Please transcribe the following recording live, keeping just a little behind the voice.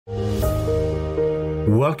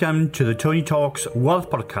Welcome to the Tony Talks Wealth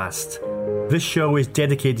Podcast. This show is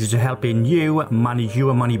dedicated to helping you manage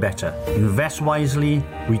your money better, invest wisely,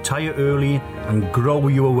 retire early, and grow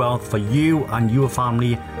your wealth for you and your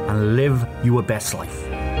family and live your best life.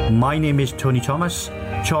 My name is Tony Thomas,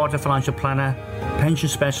 Chartered Financial Planner, Pension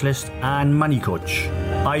Specialist, and Money Coach.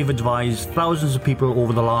 I've advised thousands of people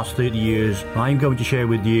over the last 30 years. I'm going to share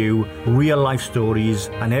with you real life stories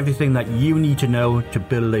and everything that you need to know to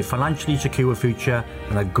build a financially secure future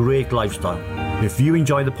and a great lifestyle. If you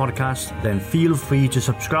enjoy the podcast, then feel free to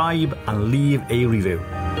subscribe and leave a review.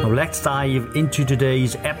 Now let's dive into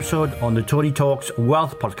today's episode on the Tony Talks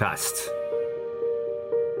Wealth Podcast.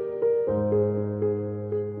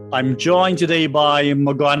 I'm joined today by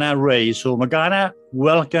Morgana Ray. So Morgana,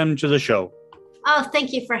 welcome to the show. Oh,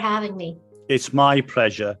 thank you for having me. It's my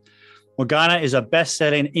pleasure. Morgana is a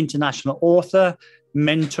best-selling international author,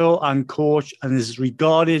 mentor, and coach, and is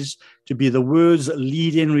regarded to be the world's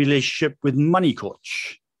leading relationship with money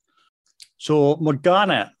coach. So,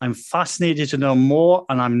 Morgana, I'm fascinated to know more,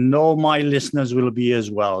 and I know my listeners will be as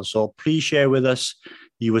well. So please share with us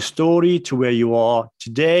your story to where you are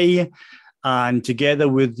today, and together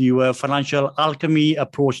with your financial alchemy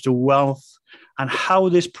approach to wealth, and how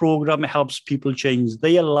this program helps people change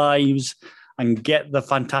their lives and get the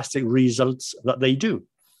fantastic results that they do.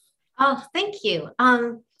 Oh, thank you.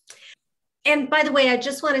 And by the way, I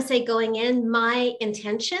just want to say going in, my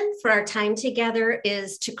intention for our time together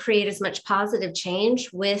is to create as much positive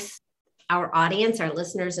change with our audience, our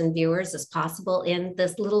listeners and viewers as possible in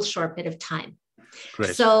this little short bit of time.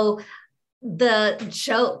 Great. So the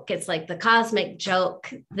joke, it's like the cosmic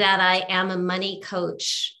joke that I am a money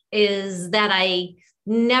coach is that I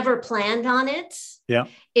never planned on it. Yeah.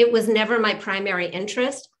 It was never my primary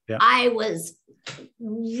interest. Yeah. I was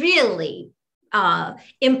really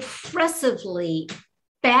impressively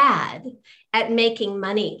bad at making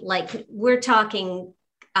money. Like we're talking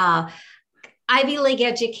Ivy League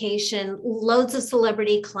education, loads of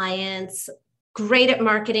celebrity clients, great at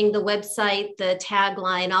marketing the website, the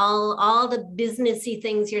tagline, all the businessy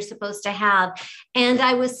things you're supposed to have. And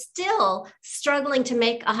I was still struggling to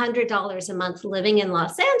make $100 a month living in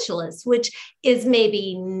Los Angeles, which is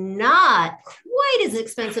maybe not quite as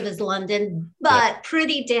expensive as London, but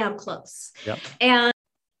pretty damn close. Yep. And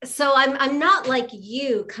so I'm not like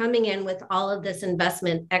you coming in with all of this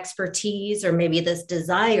investment expertise or maybe this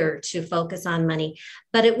desire to focus on money,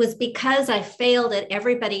 but it was because I failed at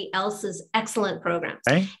everybody else's excellent programs.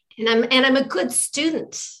 Okay. And I'm a good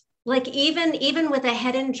student. Like even with a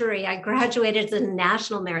head injury, I graduated as a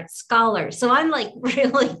National Merit Scholar. So I'm like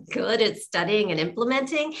really good at studying and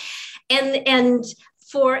implementing. And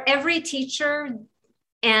for every teacher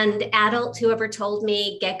and adult who ever told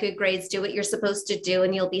me, get good grades, do what you're supposed to do,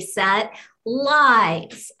 and you'll be set,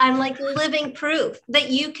 lies. I'm like living proof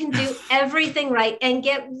that you can do everything right and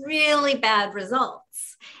get really bad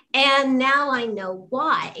results. And now I know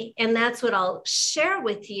why. And that's what I'll share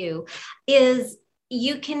with you is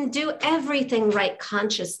you can do everything right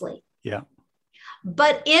consciously. Yeah.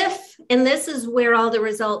 But if, and this is where all the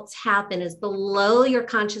results happen, is below your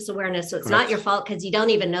conscious awareness. So it's Correct. not your fault because you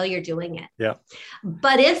don't even know you're doing it. Yeah.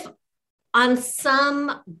 But if on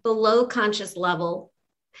some below conscious level,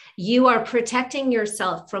 you are protecting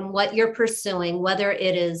yourself from what you're pursuing, whether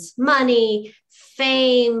it is money,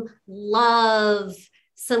 fame, love,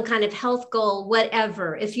 some kind of health goal,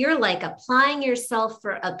 whatever, if you're like applying yourself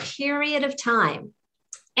for a period of time,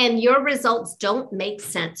 and your results don't make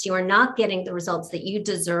sense, you are not getting the results that you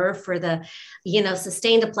deserve for the,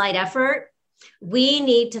 sustained applied effort, we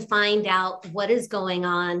need to find out what is going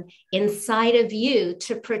on inside of you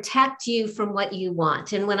to protect you from what you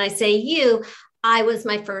want. And when I say you, I was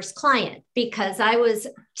my first client because I was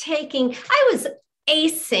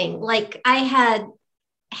acing, like I had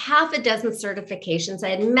half a dozen certifications.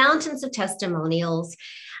 I had mountains of testimonials.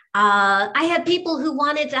 I had people who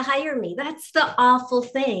wanted to hire me. That's the awful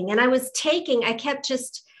thing. And I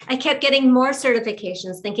kept getting more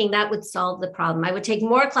certifications thinking that would solve the problem. I would take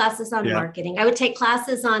more classes on marketing. I would take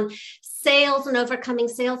classes on sales and overcoming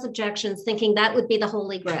sales objections, thinking that would be the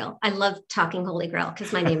Holy Grail. I love talking Holy Grail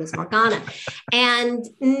because my name is Morgana. And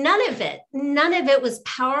none of it was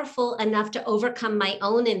powerful enough to overcome my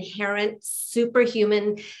own inherent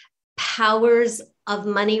superhuman powers of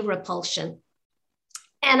money repulsion.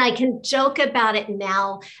 And I can joke about it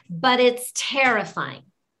now, but it's terrifying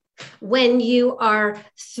when you are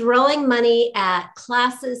throwing money at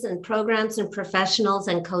classes and programs and professionals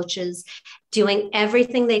and coaches, doing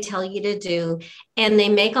everything they tell you to do, and they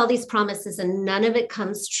make all these promises and none of it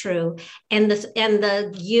comes true. And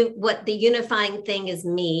what the unifying thing is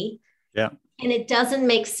me. Yeah. and it doesn't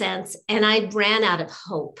make sense. And I ran out of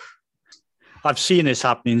hope. I've seen this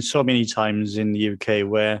happening so many times in the UK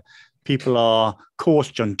where people are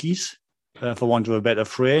course junkies, for want of a better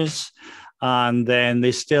phrase. And then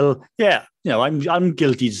they still, I'm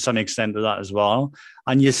guilty to some extent of that as well.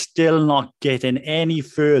 And you're still not getting any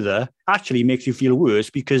further. Actually makes you feel worse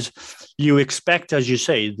because you expect, as you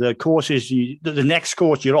say, the courses, the next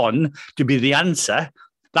course you're on to be the answer.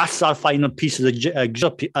 That's our final piece of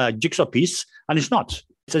the jigsaw piece. And it's not.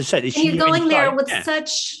 As I said, and you're going there with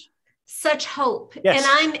such hope. Yes.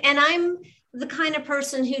 And I'm the kind of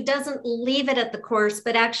person who doesn't leave it at the course,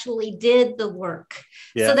 but actually did the work.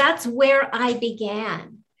 Yeah. So that's where I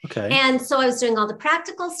began. Okay. And so I was doing all the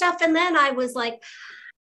practical stuff. And then I was like,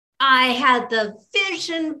 I had the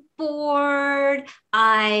vision board.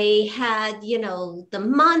 I had, the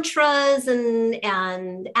mantras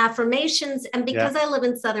and affirmations. And because I live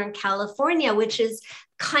in Southern California, which is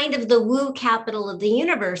kind of the woo capital of the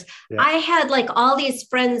universe, I had like all these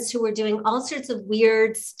friends who were doing all sorts of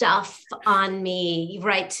weird stuff on me,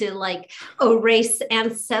 right? To like erase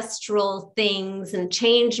ancestral things and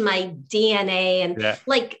change my DNA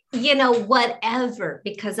and whatever,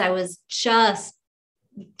 because I was just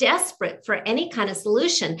desperate for any kind of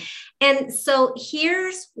solution. And so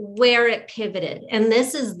here's where it pivoted. And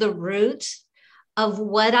this is the root of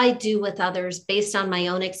what I do with others based on my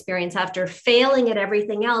own experience after failing at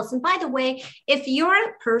everything else. And by the way, if you're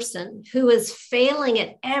a person who is failing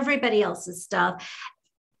at everybody else's stuff,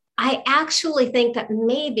 I actually think that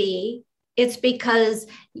maybe it's because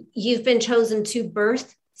you've been chosen to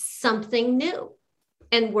birth something new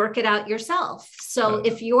and work it out yourself. So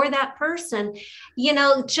if you're that person,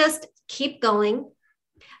 just keep going.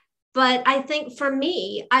 But I think for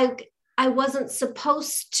me, I wasn't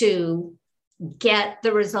supposed to get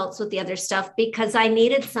the results with the other stuff because I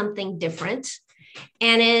needed something different.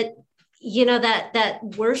 And it, that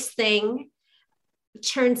worst thing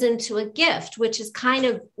turns into a gift, which is kind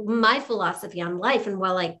of my philosophy on life and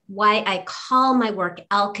why I call my work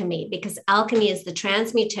alchemy, because alchemy is the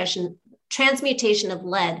transmutation of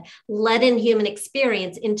lead in human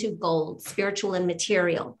experience into gold, spiritual and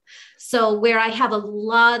material. So where I have a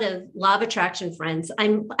lot of law of attraction friends,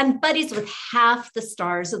 I'm buddies with half the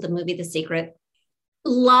stars of the movie The Secret.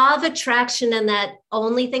 Law of attraction and that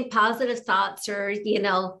only think positive thoughts or,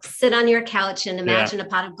 sit on your couch and imagine a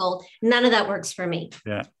pot of gold. None of that works for me.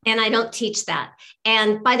 Yeah. And I don't teach that.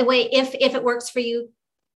 And by the way, if it works for you,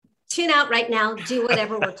 tune out right now, do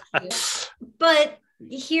whatever works for you. But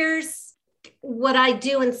here's what I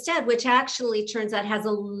do instead, which actually turns out has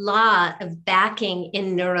a lot of backing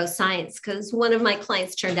in neuroscience, because one of my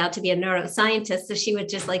clients turned out to be a neuroscientist. So she would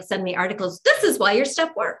just send me articles. This is why your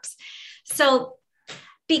stuff works. So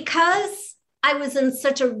because I was in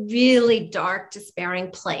such a really dark,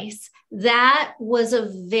 despairing place, that was a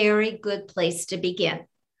very good place to begin.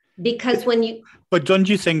 Because But don't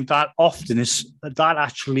you think that often that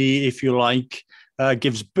actually, if you like,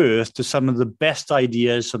 gives birth to some of the best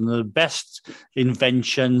ideas, some of the best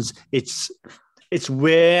inventions. It's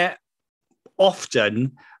where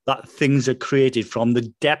often that things are created from the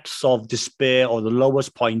depths of despair or the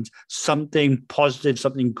lowest point, something positive,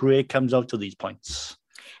 something great comes out of these points.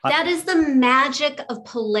 That is the magic of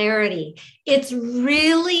polarity. It's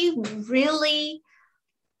really, really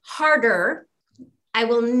harder. I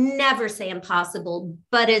will never say impossible,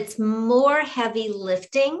 but it's more heavy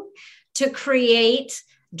lifting to create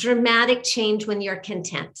dramatic change when you're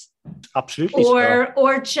content. Absolutely. Or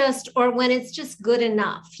when it's just good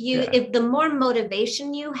enough. If the more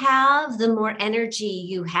motivation you have, the more energy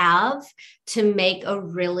you have to make a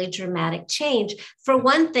really dramatic change. For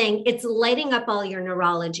one thing, it's lighting up all your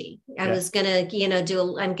neurology. I was going to,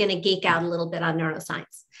 I'm going to geek out a little bit on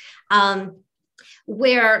neuroscience,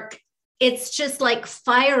 where it's just like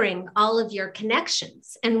firing all of your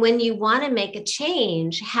connections. And when you want to make a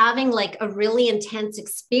change, having a really intense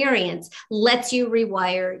experience lets you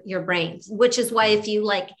rewire your brains, which is why if you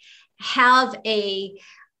have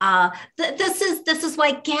this is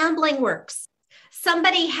why gambling works.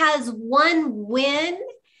 Somebody has one win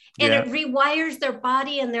and it rewires their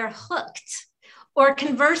body and they're hooked. Or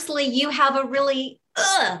conversely, you have a really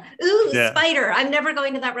spider, I'm never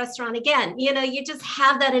going to that restaurant again. You just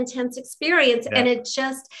have that intense experience and it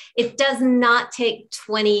does not take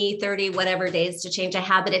 20, 30, whatever days to change a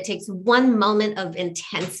habit. It takes one moment of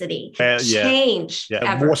intensity change.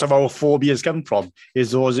 Most of our phobias come from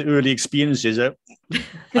is those early experiences and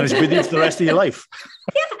it's with you for the rest of your life.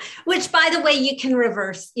 Which, by the way, you can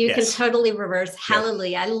reverse. You can totally reverse.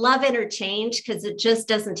 Hallelujah. I love inner change because it just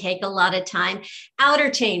doesn't take a lot of time. Outer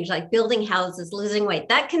change, like building houses, losing weight,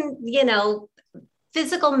 that can,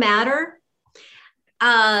 physical matter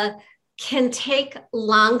can take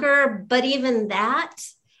longer, but even that,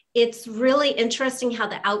 it's really interesting how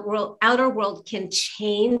the outer world can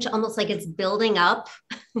change, almost like it's building up,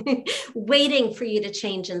 waiting for you to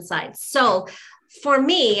change inside. So for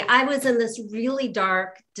me, I was in this really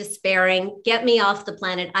dark, despairing, get me off the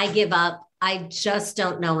planet. I give up. I just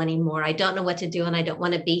don't know anymore. I don't know what to do, and I don't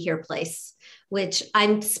want to be here place, which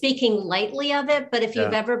I'm speaking lightly of it. But if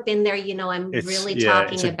you've ever been there, you know, I'm really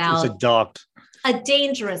talking about a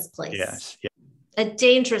dangerous place. Yes. Yeah. A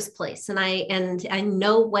dangerous place. And I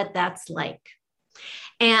know what that's like.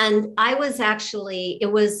 And I was actually,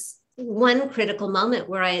 it was one critical moment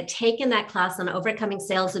where I had taken that class on overcoming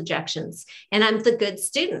sales objections, and I'm the good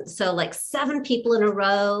student. So like 7 people in a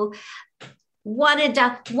row wanted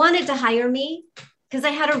to hire me because I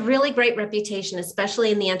had a really great reputation,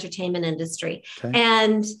 especially in the entertainment industry. Okay.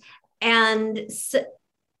 And so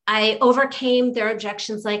I overcame their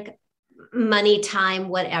objections, like money, time,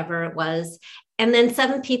 whatever it was. And then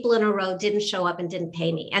 7 people in a row didn't show up and didn't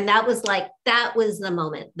pay me. And that was the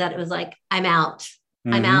moment that it was like, I'm out.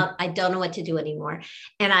 Mm-hmm. I'm out. I don't know what to do anymore.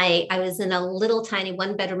 And I was in a little tiny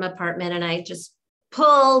 1-bedroom apartment, and I just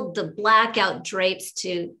pulled the blackout drapes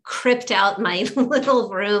to crypt out my little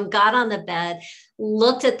room, got on the bed,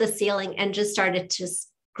 looked at the ceiling, and just started to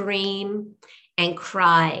scream and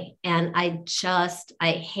cry. And I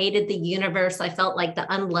hated the universe. I felt like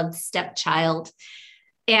the unloved stepchild.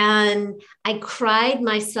 And I cried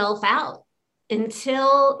myself out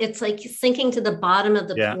until it's like sinking to the bottom of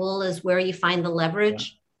the pool is where you find the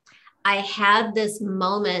leverage. Yeah. I had this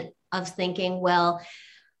moment of thinking, well,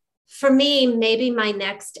 for me, maybe my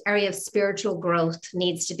next area of spiritual growth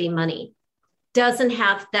needs to be money. Doesn't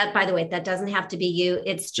have that, by the way, that doesn't have to be you.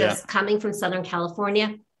 It's just coming from Southern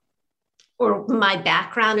California, or my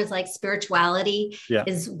background is like spirituality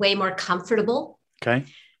is way more comfortable. Okay.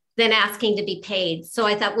 Than asking to be paid. So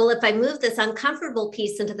I thought, well, if I move this uncomfortable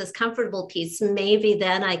piece into this comfortable piece, maybe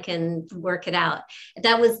then I can work it out.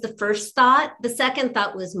 That was the first thought. The second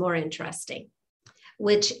thought was more interesting,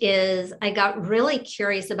 which is I got really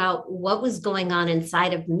curious about what was going on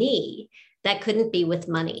inside of me that couldn't be with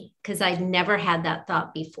money, because I'd never had that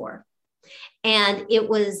thought before. And it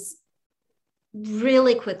was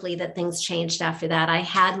really quickly that things changed after that. I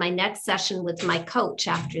had my next session with my coach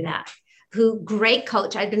after that. Great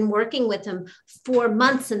coach. I'd been working with him for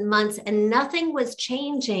months and months, and nothing was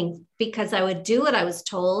changing because I would do what I was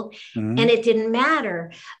told, and it didn't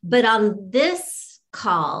matter. But on this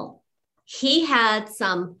call, he had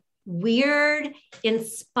some weird,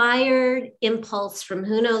 inspired impulse from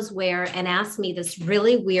who knows where, and asked me this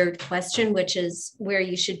really weird question, which is where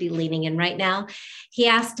you should be leaning in right now. He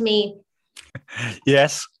asked me,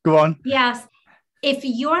 yes, go on. Yes, if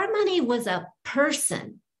your money was a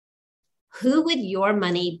person, who would your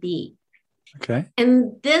money be? Okay.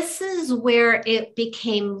 And this is where it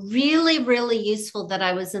became really, really useful that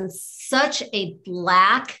I was in such a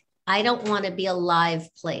black, I don't want to be alive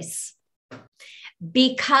place.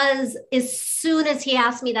 Because as soon as he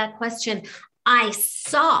asked me that question, I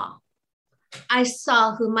saw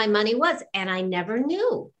who my money was. And I never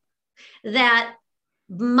knew that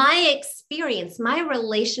my experience, my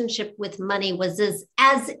relationship with money was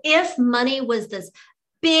as if money was this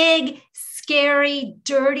big, scary,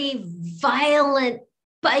 dirty, violent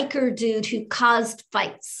biker dude who caused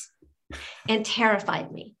fights and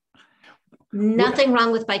terrified me. Nothing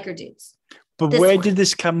wrong with biker dudes. But where did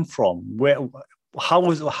this come from? How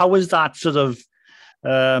was that sort of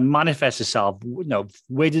manifest itself? You know,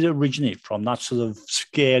 where did it originate from? That sort of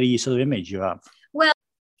scary sort of image you have. Well,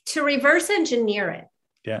 to reverse engineer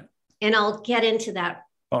it, and I'll get into that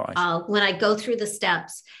when I go through the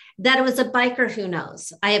steps. That it was a biker, who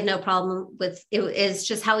knows? I have no problem with it. It's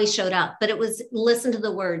just how he showed up. But it was, listen to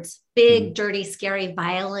the words, big, dirty, scary,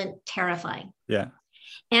 violent, terrifying. Yeah.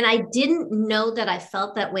 And I didn't know that I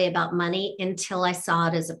felt that way about money until I saw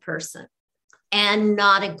it as a person, and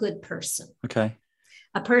not a good person. Okay.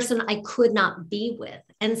 A person I could not be with.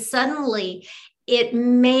 And suddenly it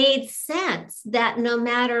made sense that no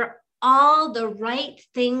matter all the right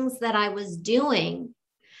things that I was doing,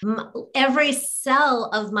 every cell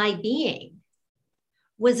of my being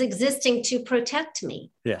was existing to protect me.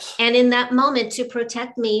 Yes. And in that moment, to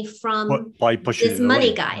protect me from this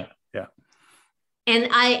money guy. Yeah. And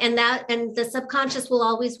the subconscious will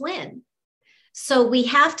always win. So we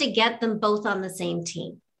have to get them both on the same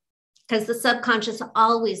team, because the subconscious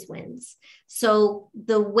always wins. So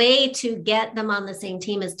the way to get them on the same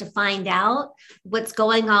team is to find out what's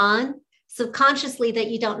going on subconsciously that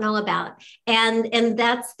you don't know about. And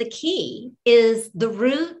that's the key, is the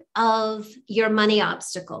root of your money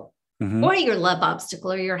obstacle or your love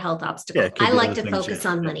obstacle or your health obstacle. I like to focus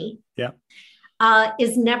on money. Yeah.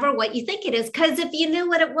 Is never what you think it is. Because if you knew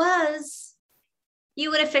what it was, you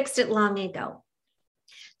would have fixed it long ago.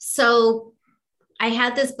 So I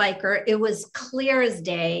had this biker. It was clear as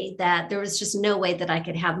day that there was just no way that I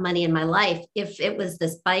could have money in my life if it was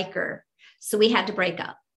this biker. So we had to break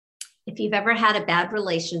up. If you've ever had a bad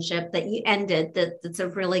relationship that you ended, that's a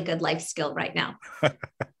really good life skill right now.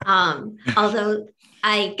 Although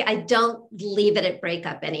I don't leave it at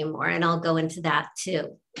breakup anymore. And I'll go into that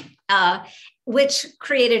too, which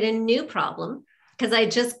created a new problem because I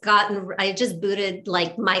just booted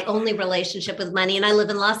like my only relationship with money, and I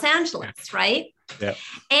live in Los Angeles, right? Yeah.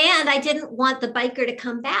 And I didn't want the biker to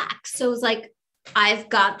come back. So it was like, I've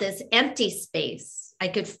got this empty space. I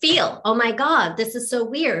could feel, oh my God, this is so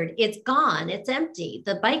weird. It's gone. It's empty.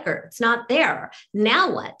 The biker, it's not there.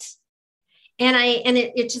 Now what? And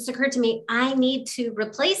it just occurred to me, I need to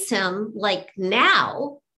replace him like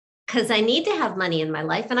now, because I need to have money in my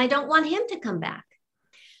life and I don't want him to come back.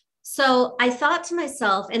 So I thought to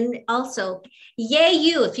myself, and also, yay,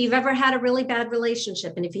 you, if you've ever had a really bad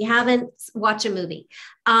relationship, and if you haven't, watch a movie.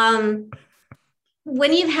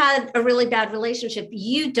 When you've had a really bad relationship,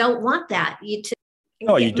 you don't want that.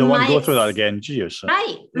 No, you don't want to go through that again, do you? So,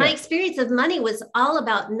 right. Yeah. My experience of money was all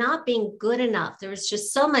about not being good enough. There was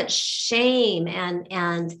just so much shame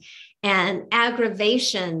and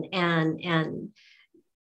aggravation and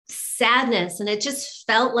sadness. And it just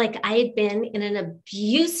felt like I had been in an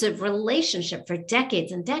abusive relationship for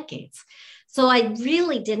decades and decades. So I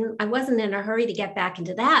wasn't in a hurry to get back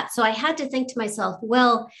into that. So I had to think to myself,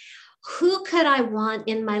 well, who could I want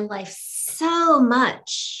in my life so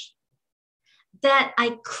much that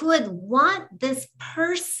I could want this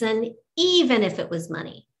person, even if it was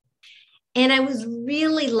money? And I was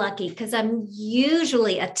really lucky because I'm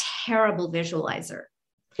usually a terrible visualizer.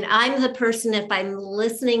 And I'm the person, if I'm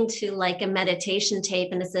listening to like a meditation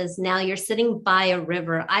tape and it says, now you're sitting by a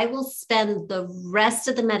river, I will spend the rest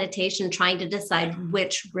of the meditation trying to decide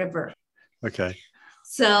which river. Okay.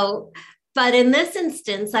 So, but in this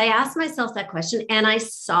instance, I asked myself that question and I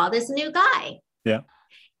saw this new guy. Yeah.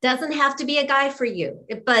 Doesn't have to be a guy for you,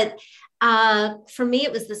 but for me,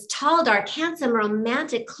 it was this tall, dark, handsome,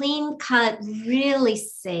 romantic, clean cut, really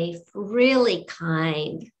safe, really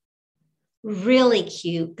kind, really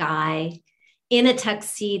cute guy in a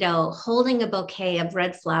tuxedo, holding a bouquet of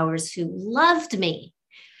red flowers, who loved me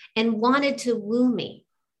and wanted to woo me.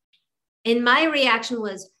 And my reaction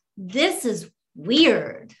was, this is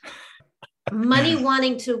weird. Money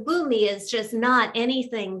wanting to woo me is just not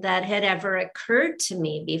anything that had ever occurred to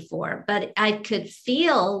me before, but I could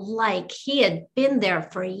feel like he had been there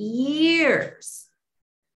for years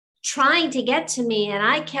trying to get to me, and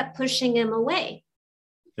I kept pushing him away,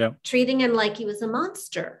 treating him like he was a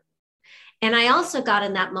monster. And I also got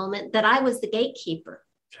in that moment that I was the gatekeeper.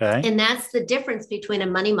 Okay. And that's the difference between a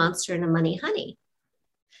money monster and a money honey.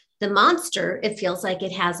 The monster, it feels like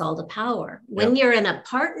it has all the power. When you're in a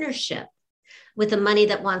partnership with the money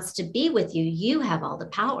that wants to be with you, you have all the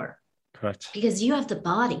power. Correct. Because you have the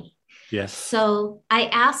body. Yes. So I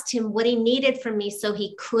asked him what he needed from me so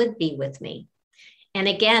he could be with me. And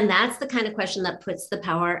again, that's the kind of question that puts the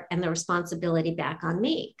power and the responsibility back on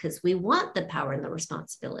me, because we want the power and the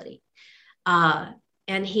responsibility. And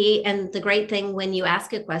the great thing when you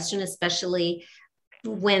ask a question, especially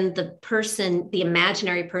when the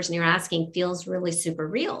imaginary person you're asking feels really super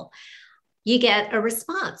real, you get a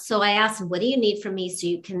response. So I asked him, what do you need from me so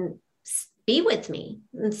you can be with me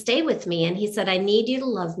and stay with me? And he said, I need you to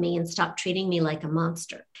love me and stop treating me like a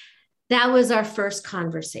monster. That was our first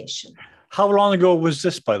conversation. How long ago was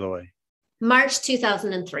this, by the way? March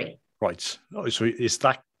 2003. Right. Oh, so is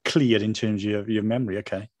that clear in terms of your memory?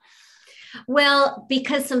 Okay. Well,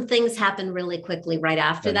 because some things happened really quickly right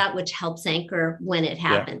after that, which helps anchor when it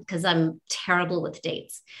happened, because I'm terrible with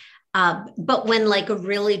dates. But when like a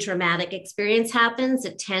really dramatic experience happens,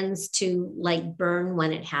 it tends to like burn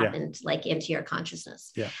when it happened, like into your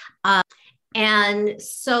consciousness. Yeah. And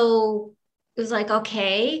so it was like,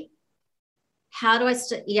 okay, how do I,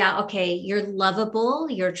 okay, you're lovable,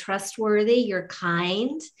 you're trustworthy, you're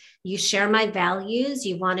kind, you share my values,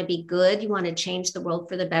 you want to be good, you want to change the world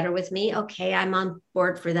for the better with me. Okay, I'm on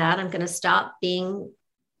board for that. I'm going to stop being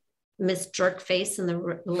Miss Jerkface in the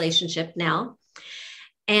relationship now.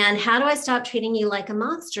 And how do I stop treating you like a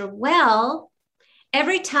monster? Well,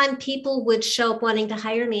 every time people would show up wanting to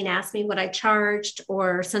hire me and ask me what I charged,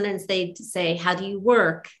 or sometimes they'd say, how do you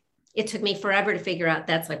work? It took me forever to figure out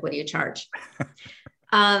that's like, what do you charge?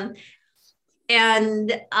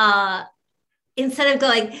 instead of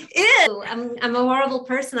going, ew, I'm a horrible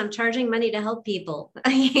person, I'm charging money to help people.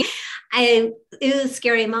 Ew,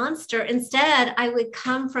 scary monster. Instead, I would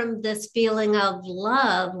come from this feeling of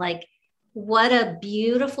love, like, what a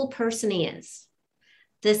beautiful person he is.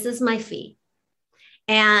 This is my fee.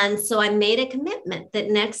 And so I made a commitment that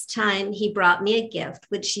next time he brought me a gift,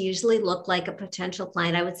 which usually looked like a potential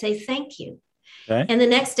client, I would say, thank you. Okay. And the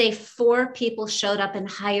next day, 4 people showed up and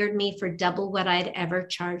hired me for double what I'd ever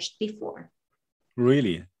charged before.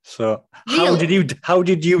 Really? So how did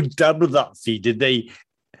you double that fee? Did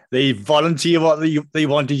they volunteer what they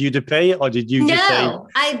wanted you to pay, or did you just say? No,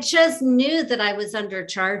 I just knew that I was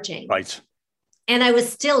undercharging. Right. And I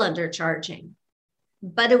was still undercharging,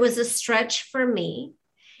 but it was a stretch for me.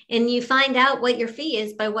 And you find out what your fee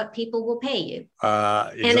is by what people will pay you.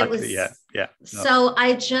 Exactly. And it was, yeah. No. So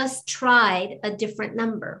I just tried a different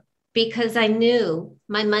number because I knew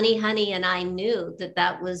my money honey, and I knew that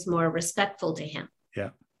that was more respectful to him. Yeah.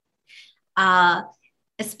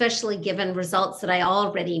 Especially given results that I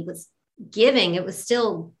already was giving. It was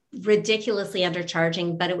still ridiculously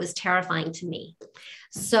undercharging, but it was terrifying to me.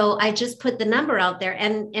 So I just put the number out there.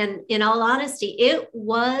 And in all honesty, it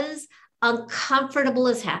was uncomfortable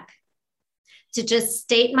as heck to just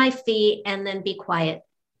state my fee and then be quiet.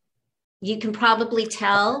 You can probably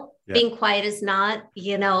tell being quiet is not,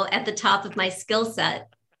 at the top of my skill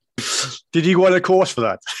set. Did you go on a course for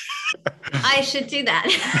that? I should do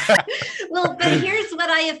that. Well, but here's what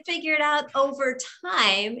I have figured out over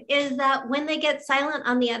time is that when they get silent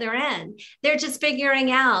on the other end, they're just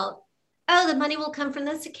figuring out, oh, the money will come from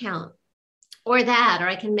this account or that, or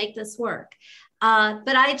I can make this work.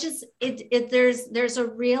 But I just, there's a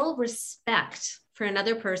real respect for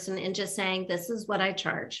another person in just saying, this is what I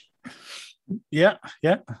charge. Yeah.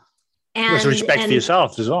 Yeah. And there's respect for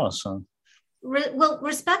yourself as well. So. Well,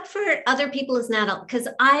 respect for other people is an adult, because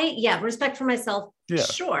respect for myself,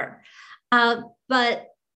 sure. But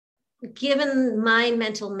given my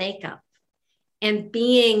mental makeup and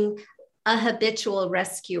being a habitual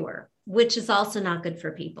rescuer, which is also not good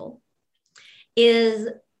for people, is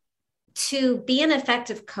to be an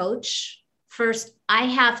effective coach. First, I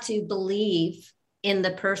have to believe in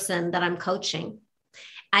the person that I'm coaching.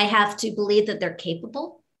 I have to believe that they're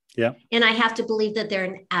capable. Yeah. And I have to believe that they're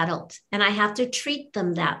an adult, and I have to treat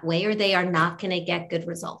them that way, or they are not going to get good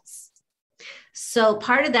results. So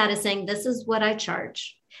part of that is saying, this is what I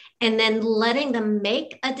charge, and then letting them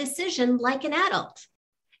make a decision like an adult.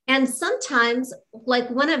 And sometimes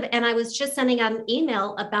and I was just sending out an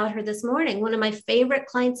email about her this morning, one of my favorite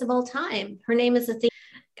clients of all time. Her name is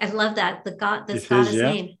I love that. This goddess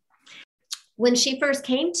name. When she first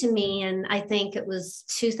came to me, and I think it was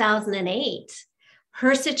 2008,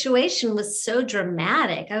 her situation was so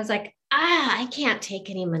dramatic. I was like, I can't take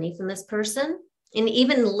any money from this person. And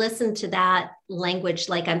even listen to that language,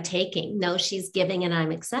 like I'm taking. No, she's giving and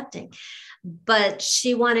I'm accepting. But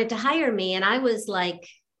she wanted to hire me. And I was like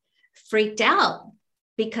freaked out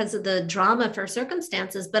because of the drama of her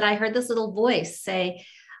circumstances. But I heard this little voice say,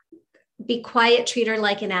 be quiet, treat her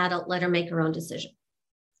like an adult, let her make her own decision.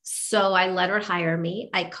 So I let her hire me.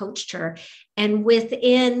 I coached her. And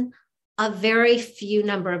within a very few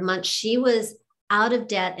number of months, she was out of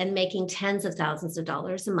debt and making tens of thousands of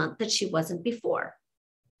dollars a month that she wasn't before.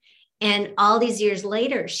 And all these years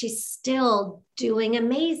later, she's still doing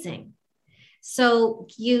amazing. So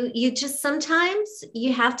you just, sometimes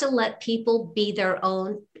you have to let people be their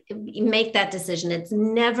own, make that decision. It's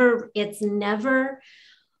never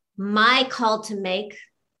my call to make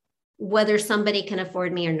whether somebody can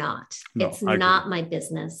afford me or not. No, it's not my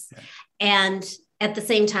business. Yeah. And at the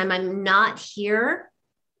same time, I'm not here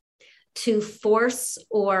to force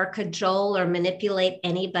or cajole or manipulate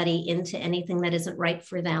anybody into anything that isn't right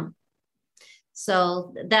for them.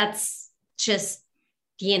 So that's just,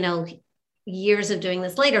 years of doing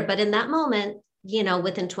this later. But in that moment,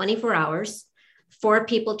 within 24 hours, 4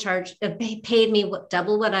 people paid me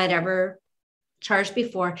double what I'd ever charged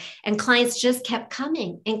before. And clients just kept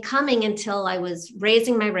coming and coming until I was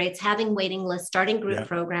raising my rates, having waiting lists, starting group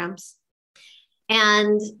programs.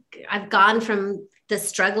 And I've gone from the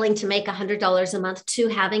struggling to make $100 a month to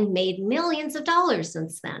having made millions of dollars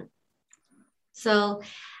since then. So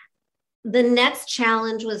the next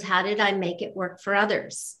challenge was, how did I make it work for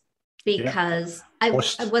others? Because I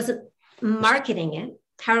wasn't marketing it.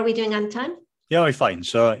 How are we doing on time? Yeah, we're fine.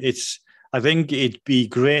 So I think it'd be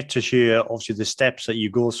great to share, obviously, the steps that you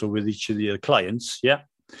go through with each of your clients. Yeah.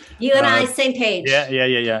 You and I, same page.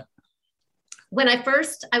 Yeah. When I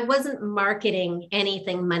wasn't marketing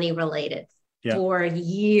anything money related for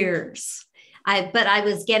years. But I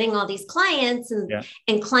was getting all these clients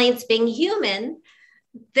and clients being human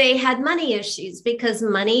they had money issues because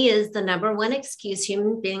money is the number one excuse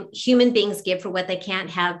human beings give for what they can't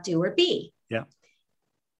have, do, or be. Yeah.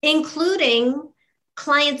 Including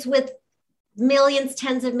clients with millions,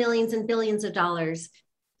 tens of millions, and billions of dollars.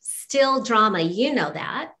 Still drama. You know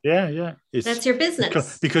that. Yeah. That's your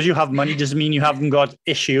business. Because you have money doesn't mean you haven't got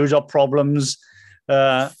issues or problems.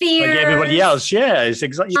 Fears. Like everybody else. Yeah, it's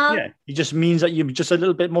exactly. It just means that you're just a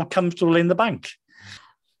little bit more comfortable in the bank.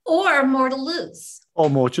 Or more to lose. Or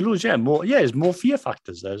more to lose. Yeah, there's more fear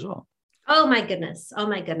factors there as well. Oh my goodness.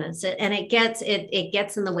 And it gets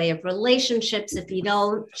in the way of relationships if you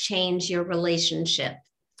don't change your relationship.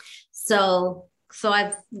 So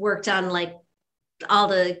I've worked on like all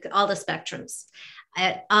the spectrums.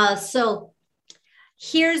 So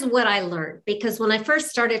here's what I learned, because when I first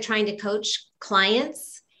started trying to coach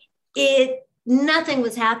clients, nothing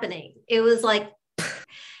was happening. It was like,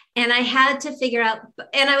 and I had to figure out,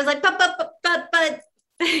 and I was like, but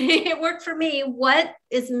it worked for me. What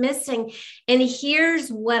is missing? And here's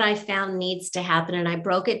what I found needs to happen. And I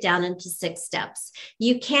broke it down into 6 steps.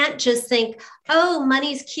 You can't just think, oh,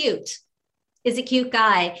 money's cute. Is a cute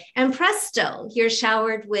guy. And presto, you're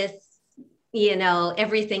showered with,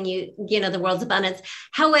 everything the world's abundance.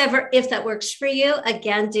 However, if that works for you,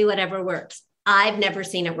 again, do whatever works. I've never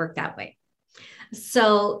seen it work that way.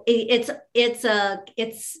 So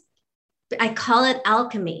I call it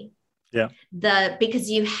alchemy. Yeah.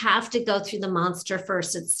 Because you have to go through the monster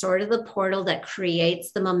first. It's sort of the portal that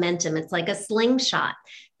creates the momentum. It's like a slingshot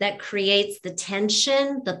that creates the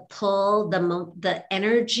tension, the pull, the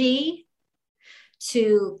energy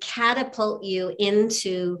to catapult you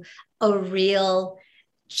into a real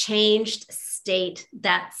changed state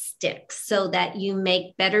that sticks, so that you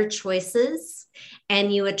make better choices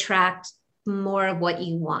and you attract more of what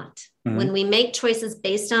you want. Mm-hmm. When we make choices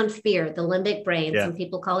based on fear, the limbic brain, some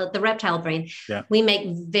people call it the reptile brain, we make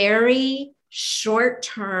very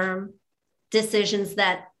short-term decisions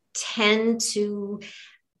that tend to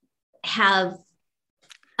have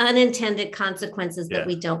unintended consequences that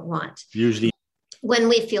we don't want. Usually. When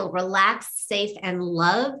we feel relaxed, safe, and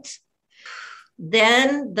loved,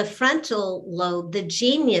 then the frontal lobe, the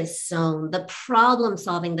genius zone, the problem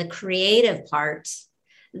solving, the creative part,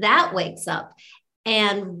 that wakes up,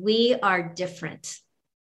 and we are different,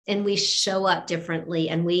 and we show up differently,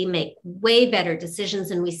 and we make way better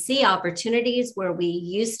decisions, and we see opportunities where we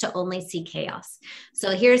used to only see chaos.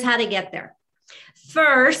 So here's how to get there.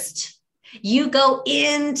 First, you go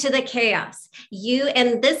into the chaos.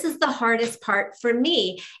 And this is the hardest part for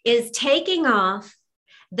me, is taking off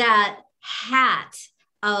that hat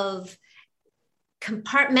of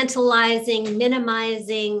compartmentalizing,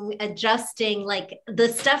 minimizing, adjusting, like the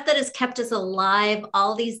stuff that has kept us alive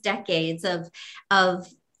all these decades of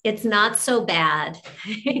it's not so bad.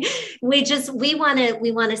 we want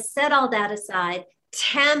to set all that aside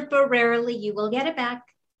temporarily. You will get it back.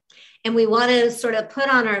 And we want to sort of put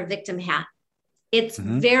on our victim hat. It's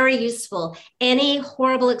very useful. Any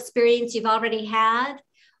horrible experience you've already had,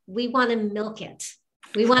 we want to milk it.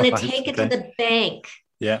 We want to take it to the bank.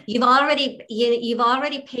 Yeah. You've already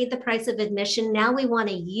paid the price of admission. Now we want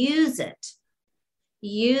to use it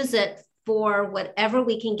for whatever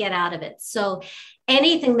we can get out of it. So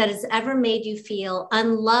anything that has ever made you feel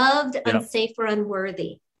unloved, unsafe, or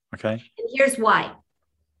unworthy. Okay. And here's why.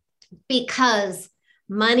 Because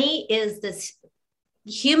money is this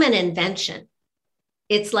human invention.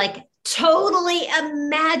 It's like totally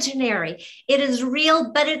imaginary. It is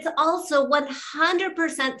real, but it's also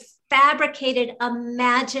 100% fabricated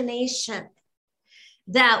imagination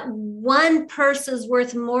that one purse is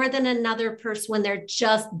worth more than another purse when they're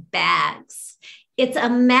just bags. It's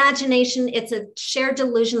imagination. It's a shared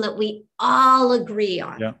delusion that we all agree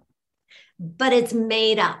on, but it's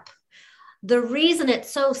made up. The reason it's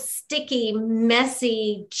so sticky,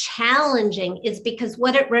 messy, challenging is because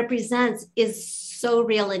what it represents is so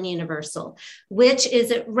real and universal, which is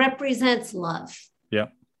it represents love. Yeah.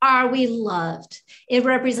 Are we loved? It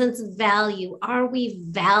represents value. Are we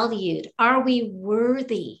valued? Are we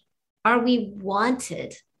worthy? Are we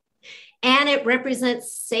wanted? And it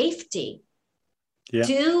represents safety. Yeah.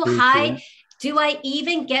 Do I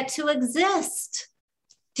even get to exist?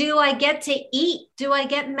 Do I get to eat? Do I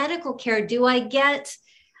get medical care? Do I get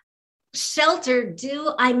shelter?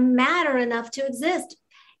 Do I matter enough to exist?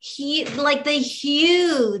 Like the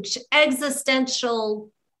huge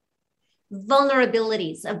existential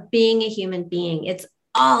vulnerabilities of being a human being. It's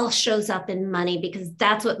all shows up in money because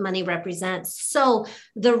that's what money represents. So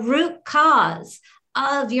the root cause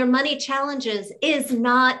of your money challenges is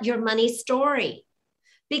not your money story,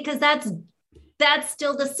 because that's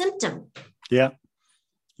still the symptom. Yeah.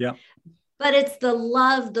 Yeah. but it's the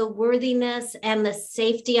love, the worthiness, and the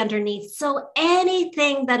safety underneath. So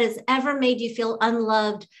anything that has ever made you feel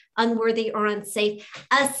unloved, unworthy, or unsafe,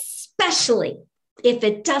 especially if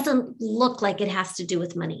it doesn't look like it has to do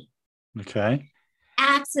with money. Okay.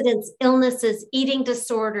 Accidents, illnesses, eating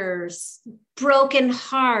disorders, broken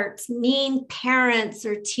hearts, mean parents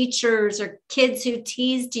or teachers or kids who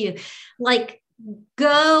teased you. Like,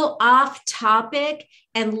 go off topic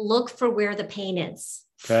and look for where the pain is.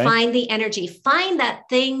 Okay. Find the energy. Find that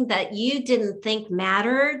thing that you didn't think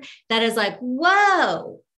mattered that is like,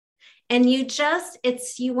 whoa. And you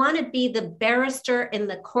want to be the barrister in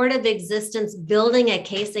the court of existence, building a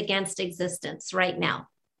case against existence right now.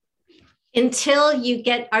 Until you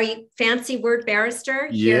get, are you fancy word barrister?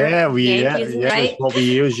 Yeah, that's what we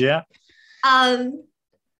use, yeah. To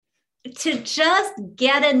just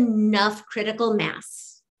get enough critical mass.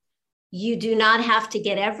 You do not have to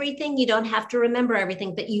get everything. You don't have to remember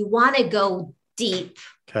everything, but you want to go deep.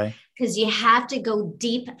 Okay. Because you have to go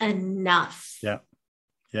deep enough. Yeah.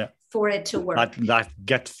 Yeah. For it to work. That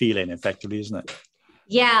gut feeling, effectively, isn't it?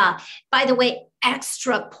 Yeah. By the way,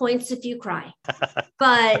 extra points if you cry,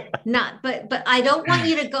 but I don't want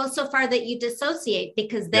you to go so far that you dissociate,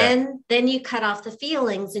 because then you cut off the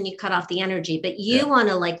feelings and you cut off the energy. But you want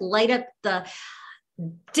to like light up the,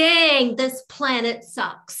 dang, this planet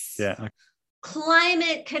sucks. Yeah.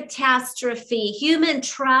 Climate catastrophe, human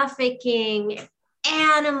trafficking,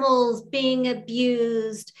 animals being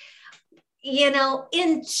abused,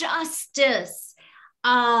 injustice,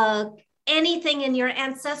 anything in your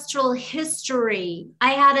ancestral history.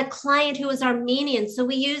 I had a client who was Armenian, so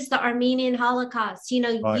we used the Armenian Holocaust,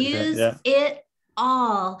 it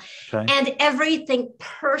all. Okay. And everything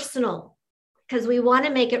personal, because we want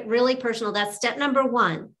to make it really personal. That's step number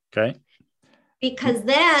one. Okay. Because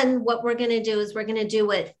then what we're going to do is we're going to do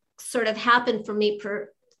what sort of happened for me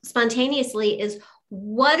spontaneously is,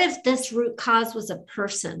 what if this root cause was a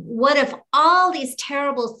person? What if all these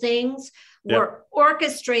terrible things were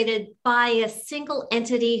orchestrated by a single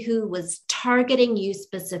entity who was targeting you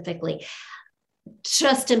specifically?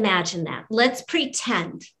 Just imagine that. Let's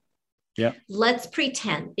pretend. Yeah. Let's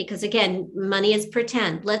pretend, because again, money is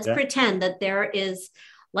pretend. Let's pretend that there is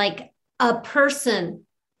like a person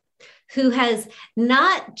who has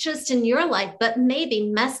not just in your life, but maybe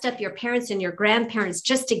messed up your parents and your grandparents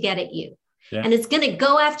just to get at you. Yeah. And it's going to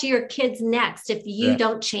go after your kids next if you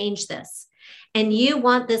don't change this. And you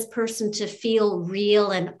want this person to feel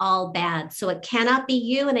real and all bad. So it cannot be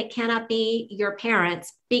you and it cannot be your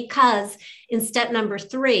parents, because in step number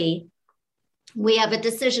 3, we have a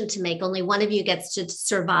decision to make. Only one of you gets to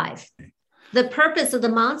survive. The purpose of the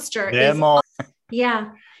monster is...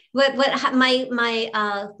 What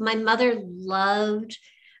my mother loved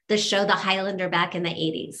the show The Highlander back in the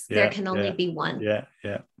 80s. There can only be one. Yeah.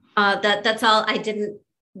 That's all. I didn't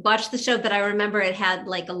watch the show, but I remember it had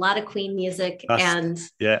like a lot of Queen music.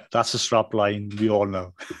 That's a strap line we all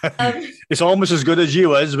know. It's almost as good as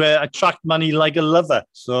yours, where attract money like a lover.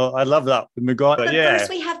 So I love that. But first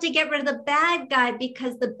we have to get rid of the bad guy,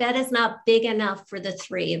 because the bed is not big enough for the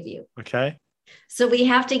 3 of you. Okay. So we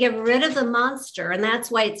have to get rid of the monster. And that's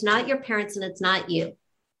why it's not your parents and it's not you.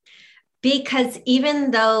 Because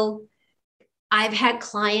even though I've had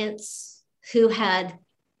clients who had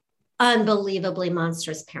unbelievably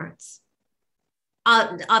monstrous parents,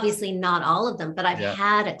 obviously not all of them, but I've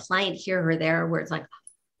had a client here or there where it's like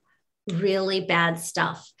really bad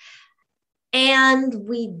stuff. And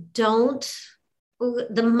the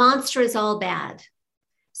monster is all bad.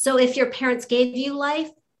 So if your parents gave you life,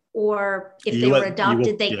 or if they were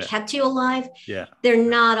adopted, they kept you alive. Yeah. They're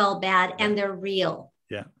not all bad, and they're real.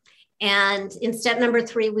 Yeah. And in step number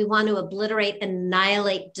 3, we want to obliterate,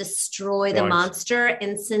 annihilate, destroy the monster.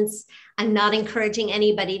 And since I'm not encouraging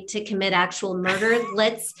anybody to commit actual murder,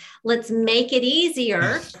 let's make it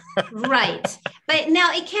easier. Right. But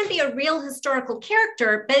now it can be a real historical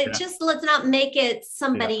character, but just let's not make it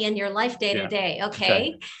somebody in your life day to day.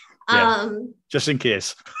 Okay. Just in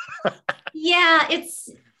case.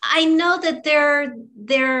 I know that there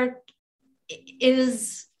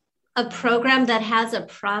is a program that has a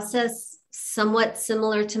process somewhat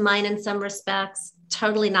similar to mine in some respects,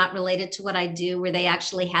 totally not related to what I do, where they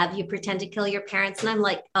actually have you pretend to kill your parents. And I'm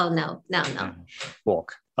like, oh, no.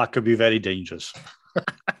 Walk. That could be very dangerous.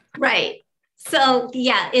 Right. So,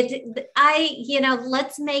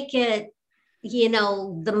 let's make it,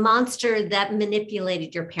 the monster that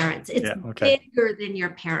manipulated your parents. It's bigger than your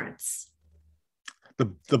parents.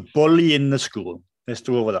 The bully in the school. Let's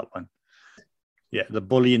do over that one. Yeah, the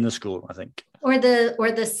bully in the school, I think. Or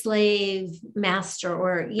the slave master,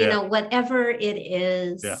 or whatever it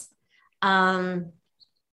is. Yeah.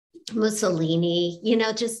 Mussolini,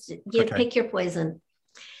 just Okay. pick your poison.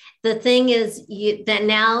 The thing is that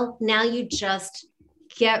now you just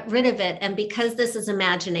get rid of it. And because this is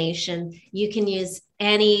imagination, you can use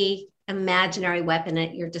any imaginary weapon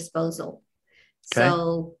at your disposal. Okay.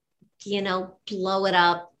 So, blow it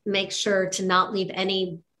up, make sure to not leave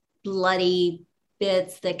any bloody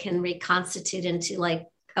bits that can reconstitute into like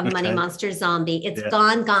a money monster zombie. It's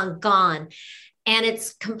gone, gone, gone. And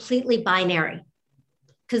it's completely binary.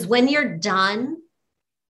 Because when you're done,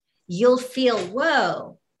 you'll feel,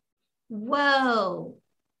 whoa,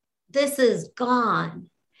 this is gone.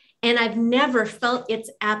 And I've never felt its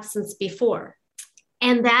absence before.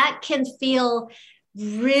 And that can feel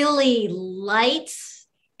really light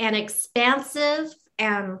and expansive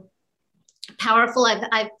and powerful.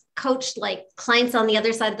 I've coached like clients on the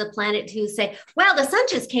other side of the planet who say, wow, the sun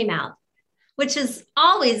just came out, which is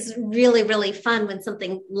always really, really fun when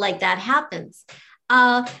something like that happens.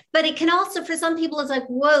 But it can also, for some people, it's like,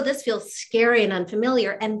 whoa, this feels scary and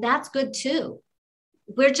unfamiliar. And that's good too.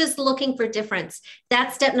 We're just looking for difference.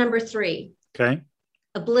 That's step number 3. Okay.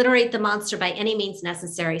 Obliterate the monster by any means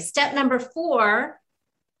necessary. Step number 4,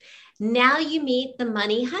 now you meet the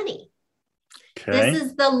money honey. Okay. This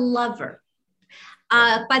is the lover.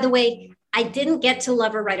 By the way, I didn't get to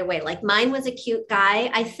lover right away. Like mine was a cute guy.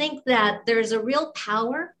 I think that there's a real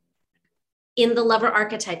power in the lover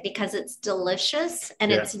archetype because it's delicious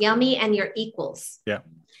and it's yummy and you're equals. Yeah.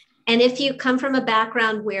 And if you come from a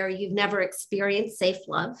background where you've never experienced safe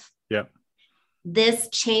love, this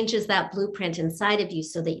changes that blueprint inside of you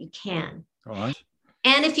so that you can. All right.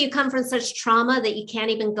 And if you come from such trauma that you can't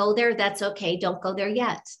even go there, that's okay. Don't go there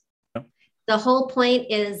yet. Yep. The whole point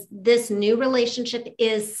is this new relationship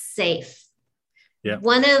is safe. Yeah.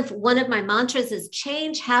 One of my mantras is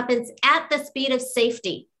change happens at the speed of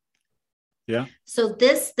safety. Yeah. So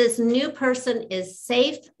this new person is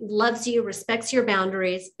safe, loves you, respects your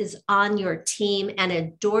boundaries, is on your team and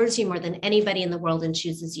adores you more than anybody in the world and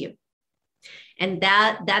chooses you. And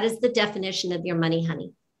that is the definition of your money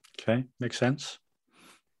honey. Okay, makes sense.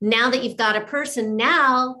 Now that you've got a person,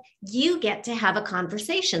 now you get to have a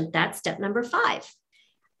conversation. That's step number 5.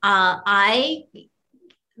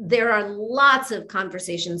 There are lots of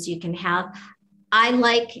conversations you can have. I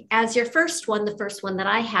like as your first one, the first one that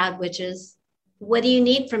I had, which is, what do you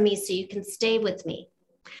need from me so you can stay with me?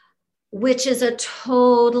 Which is a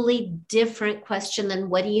totally different question than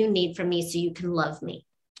what do you need from me so you can love me?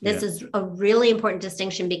 This is a really important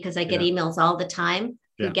distinction because I get emails all the time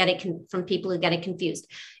who get it from people who get it confused.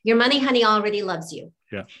 Your money honey already loves you.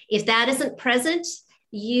 Yeah. If that isn't present,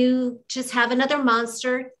 you just have another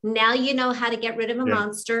monster. Now you know how to get rid of a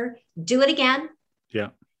monster. Do it again. Yeah.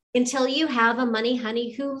 Until you have a money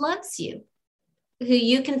honey who loves you, who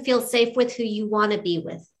you can feel safe with, who you want to be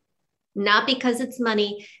with. Not because it's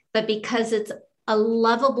money, but because it's a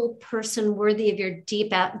lovable person worthy of your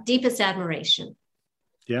deepest admiration.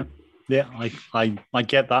 Yeah. Yeah. I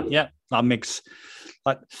get that. Yeah. That makes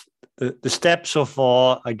the steps so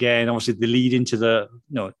far, again, obviously the lead into the,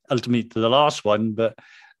 ultimately to the last one, but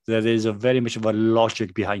there is a very much of a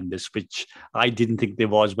logic behind this, which I didn't think there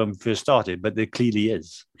was when we first started, but there clearly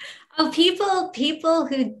is. Oh, people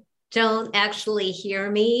who don't actually hear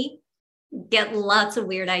me get lots of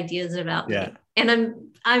weird ideas about me. And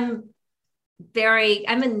I'm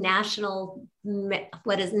a national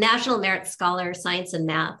merit scholar, science and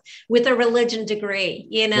math with a religion degree,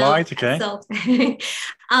 Right, okay.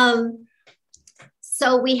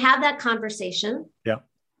 So we have that conversation. Yeah.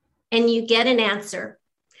 And you get an answer.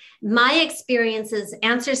 My experience is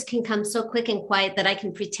answers can come so quick and quiet that I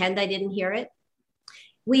can pretend I didn't hear it.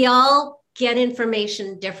 We all get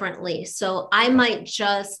information differently. So I might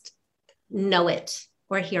just know it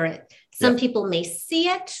or hear it. Some people may see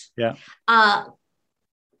it. Yeah.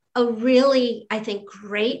 A really, I think,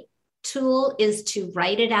 great tool is to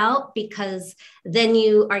write it out because then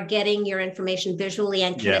you are getting your information visually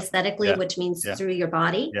and kinesthetically, which means through your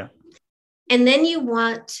body. Yeah. And then you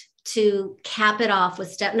want to cap it off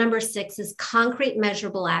with step number 6 is concrete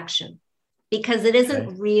measurable action, because it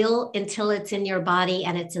isn't real until it's in your body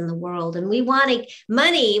and it's in the world. And we want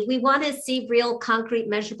to see real concrete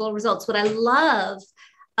measurable results. What I love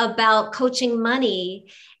about coaching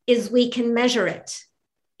money is we can measure it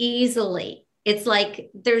easily. It's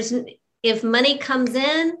like if money comes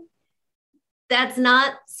in, that's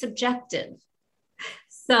not subjective.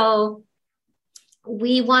 So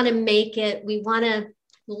we want to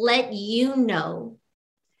let you know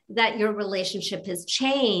that your relationship has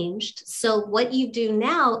changed. So what you do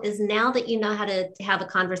now is, now that you know how to have a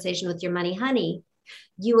conversation with your money honey,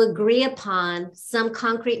 you agree upon some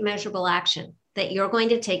concrete measurable action. that you're going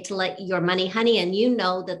to take to let your money honey, and you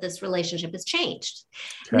know that this relationship has changed.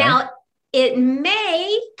 Okay. Now, it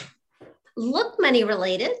may look money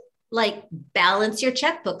related, like balance your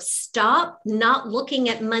checkbook. Stop not looking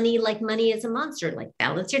at money like money is a monster, like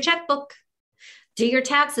balance your checkbook. Do your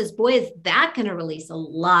taxes. Boy, is that going to release a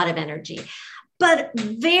lot of energy. But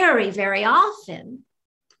very, very often,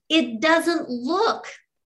 it doesn't look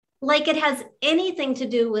like it has anything to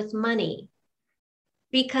do with money,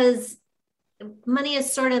 because money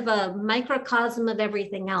is sort of a microcosm of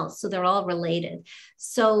everything else. So they're all related.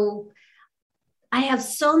 So I have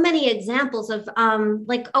so many examples of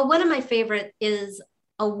one of my favorite is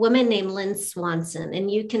a woman named Lynn Swanson.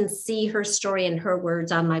 And you can see her story in her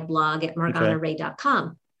words on my blog at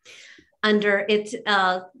morganaray.com. Under it's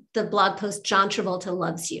the blog post, John Travolta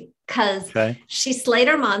Loves You, because she slayed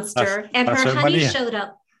her monster and her honey showed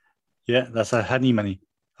up. Yeah, that's a honey money.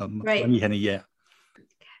 Right. Money honey, yeah.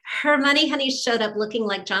 Her money honey showed up looking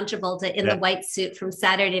like John Travolta in the white suit from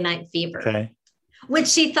Saturday Night Fever, which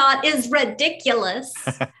she thought is ridiculous.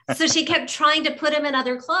 So she kept trying to put him in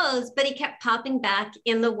other clothes, but he kept popping back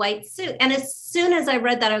in the white suit. And as soon as I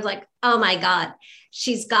read that, I was like, oh my God,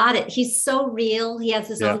 she's got it. He's so real. He has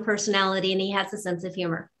his own personality and he has a sense of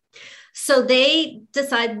humor. So they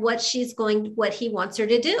decide what he wants her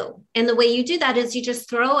to do. And the way you do that is you just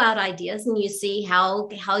throw out ideas and you see how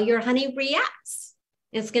your honey reacts.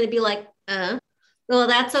 It's going to be like, well,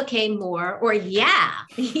 that's okay, more, or yeah,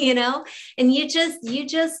 and you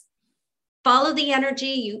just follow the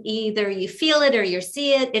energy. You feel it or you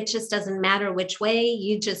see it. It just doesn't matter which way.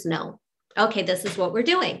 You just know, okay, this is what we're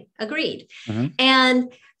doing. Agreed. Mm-hmm.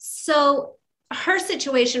 And so her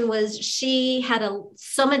situation was she had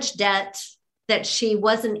so much debt that she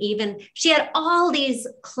had all these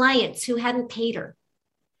clients who hadn't paid her.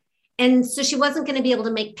 And so she wasn't going to be able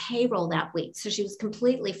to make payroll that week. So she was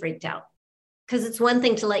completely freaked out, because it's one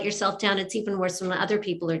thing to let yourself down. It's even worse when other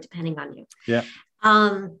people are depending on you. Yeah.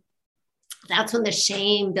 That's when the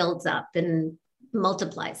shame builds up and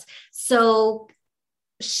multiplies. So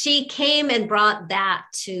she came and brought that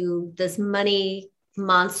to this money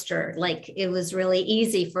monster. Like, it was really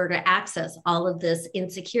easy for her to access all of this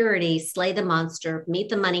insecurity, slay the monster, meet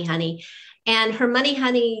the money honey. And her money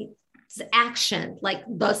honey action, like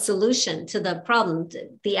the solution to the problem,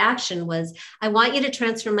 the action was, I want you to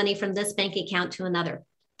transfer money from this bank account to another,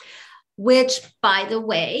 which, by the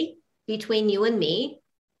way, between you and me,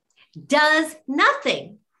 does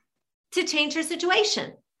nothing to change her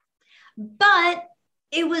situation. But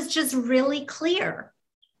it was just really clear.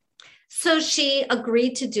 So she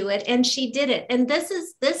agreed to do it, and she did it. And this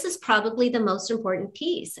is probably the most important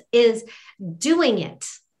piece, is doing it.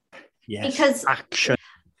 Yes. Because action.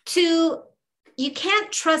 You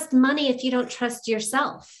can't trust money if you don't trust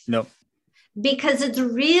yourself. No. Because it's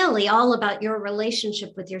really all about your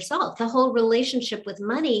relationship with yourself. The whole relationship with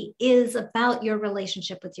money is about your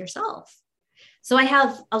relationship with yourself. So I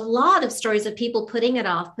have a lot of stories of people putting it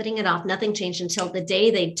off. Nothing changed until the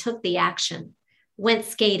day they took the action, went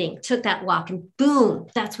skating, took that walk, and boom,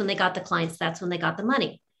 that's when they got the clients. That's when they got the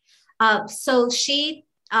money. So she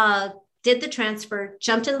did the transfer,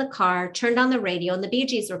 jumped in the car, turned on the radio, and the Bee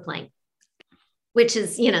Gees were playing, which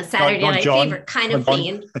is, Saturday Night Fever kind of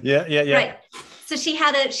theme. Yeah. Right. So she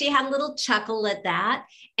had a little chuckle at that.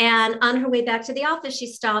 And on her way back to the office, she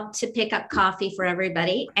stopped to pick up coffee for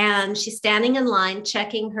everybody. And she's standing in line,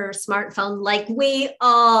 checking her smartphone like we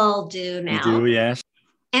all do now. We do, yes.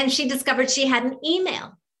 And she discovered she had an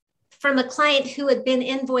email from a client who had been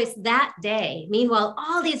invoiced that day. Meanwhile,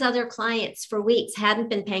 all these other clients for weeks hadn't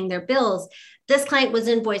been paying their bills. This client was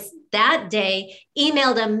invoiced that day,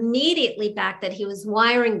 emailed immediately back that he was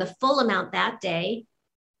wiring the full amount that day,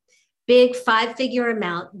 big 5-figure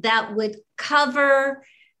amount that would cover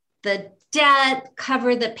the debt,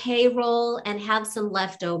 cover the payroll, and have some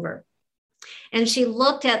left over. And she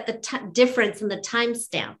looked at the difference in the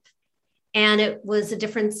timestamp. And it was a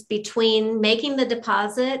difference between making the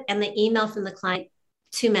deposit and the email from the client,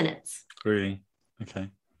 2 minutes. Really? Okay.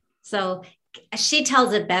 So she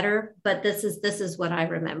tells it better, but this is what I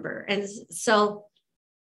remember. And so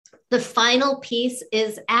the final piece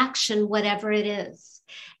is action, whatever it is.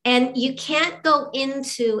 And you can't go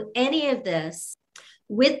into any of this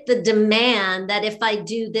with the demand that if I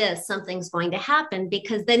do this, something's going to happen,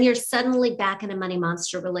 because then you're suddenly back in a money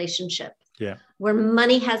monster relationship. Yeah. Where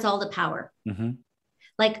money has all the power. Mm-hmm.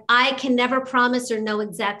 Like, I can never promise or know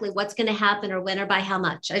exactly what's going to happen or when or by how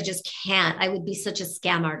much. I just can't. I would be such a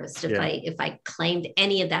scam artist if I claimed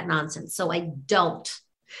any of that nonsense. So I don't.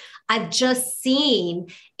 I've just seen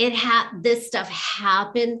this stuff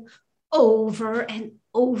happen over and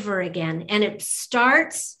over again. And it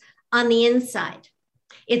starts on the inside.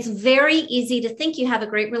 It's very easy to think you have a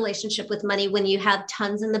great relationship with money when you have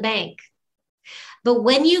tons in the bank. But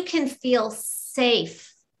when you can feel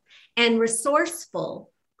safe and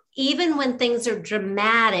resourceful, even when things are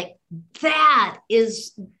dramatic,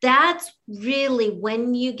 that's really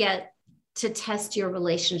when you get to test your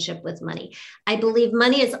relationship with money. I believe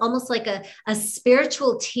money is almost like a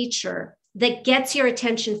spiritual teacher that gets your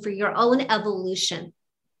attention for your own evolution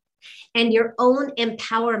and your own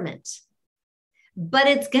empowerment. But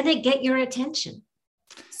it's going to get your attention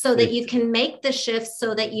so that you can make the shift,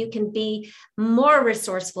 so that you can be more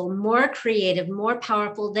resourceful, more creative, more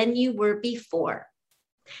powerful than you were before.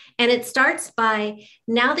 And it starts by,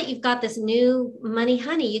 now that you've got this new money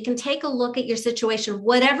honey, you can take a look at your situation,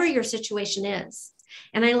 whatever your situation is.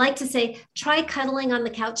 And I like to say, try cuddling on the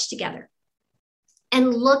couch together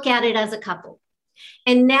and look at it as a couple.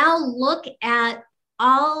 And now look at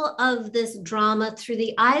all of this drama through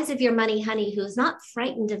the eyes of your money honey, who is not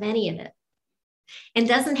frightened of any of it and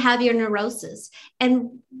doesn't have your neurosis.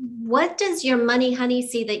 And what does your money honey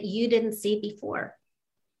see that you didn't see before?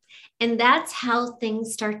 And that's how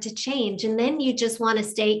things start to change. And then you just want to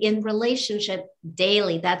stay in relationship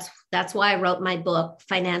daily. That's why I wrote my book,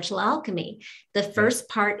 Financial Alchemy. The first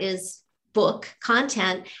part is book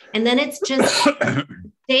content, and then it's just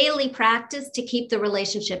daily practice to keep the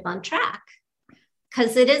relationship on track.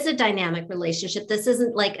 Because it is a dynamic relationship. This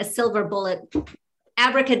isn't like a silver bullet,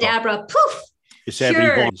 abracadabra, poof. It's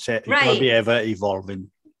probably ever evolving.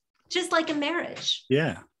 Just like a marriage.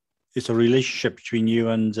 Yeah. It's a relationship between you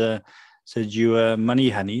and said you money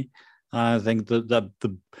honey. I think that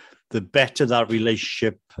the better that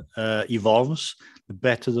relationship evolves, the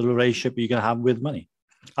better the relationship you're going to have with money,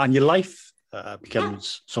 and your life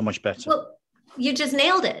becomes so much better. Well, you just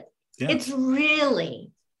nailed it. Yeah. It's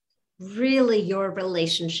really your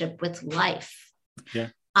relationship with life. Yeah.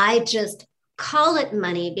 I just call it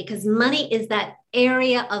money because money is that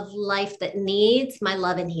area of life that needs my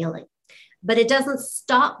love and healing. But it doesn't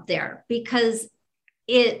stop there because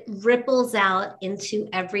it ripples out into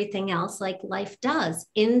everything else like life does,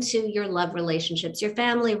 into your love relationships, your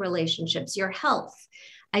family relationships, your health.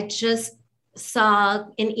 I just saw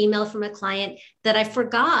an email from a client that I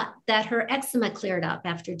forgot that her eczema cleared up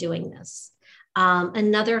after doing this.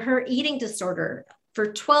 Her eating disorder.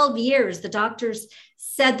 For 12 years, the doctors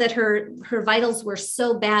said that her vitals were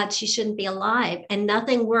so bad she shouldn't be alive and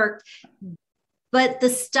nothing worked. But the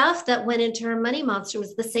stuff that went into her money monster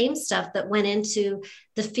was the same stuff that went into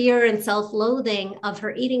the fear and self-loathing of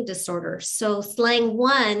her eating disorder. So slaying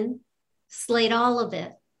one slayed all of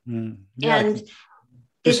it. Yeah, and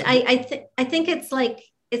I think it's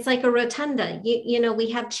like a rotunda. We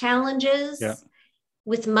have challenges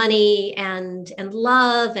with money and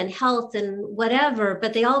love and health and whatever,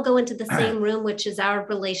 but they all go into the same room, which is our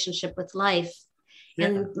relationship with life. Yeah.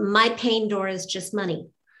 And my pain door is just money.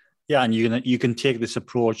 Yeah, and you can take this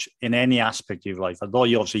approach in any aspect of your life. Although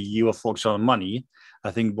you are focused on money,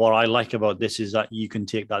 I think what I like about this is that you can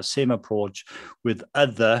take that same approach with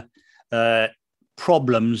other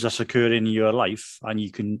problems that's occurring in your life, and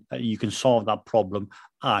you can solve that problem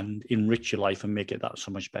and enrich your life and make it that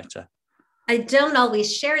so much better. I don't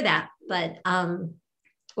always share that, but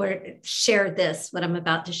or share this. What I'm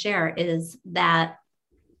about to share is that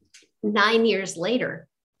 9 years later,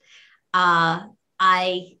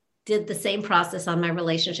 I did the same process on my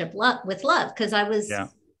relationship with love, because I was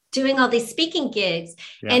doing all these speaking gigs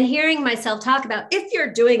and hearing myself talk about, if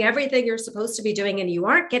you're doing everything you're supposed to be doing and you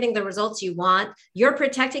aren't getting the results you want, you're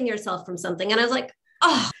protecting yourself from something. And I was like,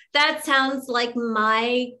 oh, that sounds like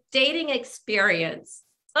my dating experience.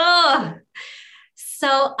 Oh,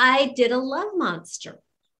 so I did a love monster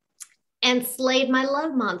and slayed my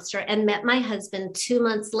love monster and met my husband 2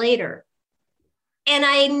 months later. And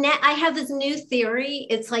I have this new theory.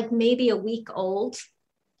 It's like maybe a week old,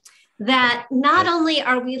 that not only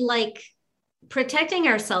are we like protecting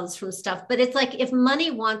ourselves from stuff, but it's like if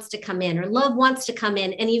money wants to come in or love wants to come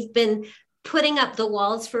in and you've been putting up the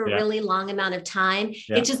walls for a really long amount of time,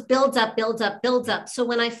 it just builds up, builds up, builds up. So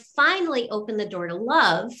when I finally opened the door to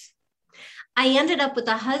love, I ended up with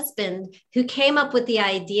a husband who came up with the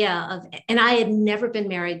idea of, and I had never been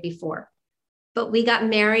married before, but we got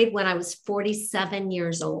married when I was 47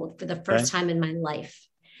 years old for the first time in my life.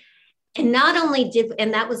 And not only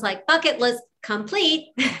and that was like bucket list complete,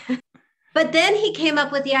 but then he came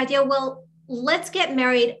up with the idea, well, let's get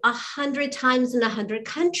married 100 times in 100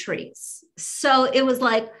 countries. So it was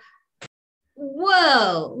like,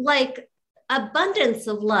 whoa, like abundance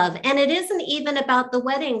of love. And it isn't even about the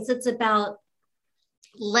weddings. It's about,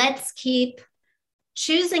 let's keep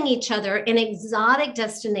choosing each other in exotic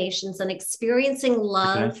destinations and experiencing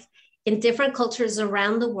love in different cultures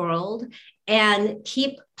around the world and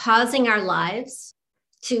keep pausing our lives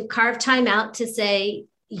to carve time out to say,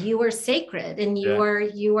 you are sacred and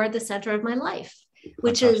you are the center of my life,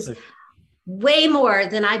 which is way more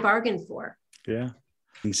than I bargained for. Yeah.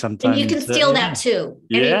 Sometimes, and you can steal that too.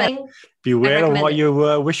 Yeah. Anybody? Beware of what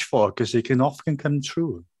you wish for, because it can often come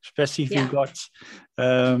true, especially if you've got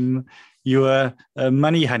your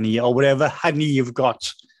money honey or whatever honey you've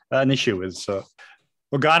got an issue with. So,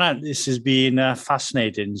 Morgana, this has been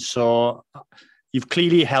fascinating. So you've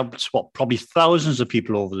clearly helped, probably thousands of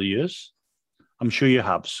people over the years. I'm sure you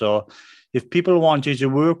have. So if people wanted to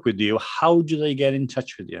work with you, how do they get in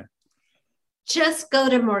touch with you? Just go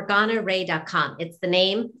to morganaray.com. It's the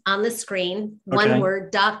name on the screen, one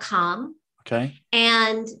word.com. Okay.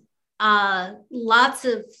 And lots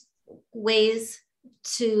of ways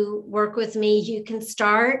to work with me. You can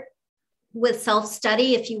start with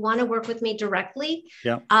self-study. If you want to work with me directly,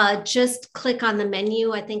 just click on the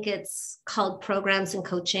menu. I think it's called Programs and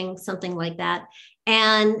Coaching, something like that.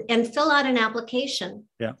 And fill out an application.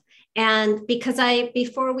 Yeah. And because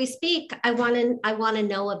before we speak, I want to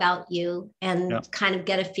know about you and kind of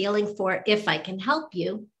get a feeling for if I can help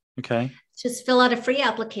you. Okay. Just fill out a free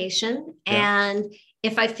application. And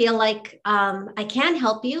if I feel like I can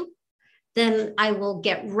help you, then I will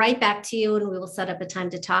get right back to you and we will set up a time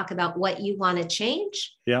to talk about what you want to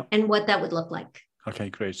change and what that would look like. Okay,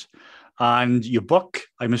 great. And your book,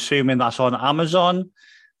 I'm assuming that's on Amazon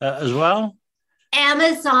as well?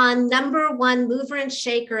 Amazon, #1 mover and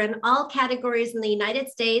shaker in all categories in the United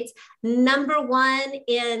States, #1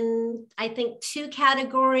 in, I think, 2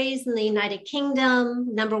 categories in the United Kingdom,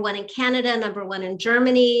 #1 in Canada, #1 in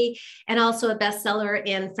Germany, and also a bestseller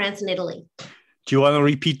in France and Italy. Do you want to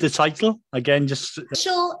repeat the title again?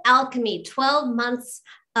 Social Alchemy, 12 Months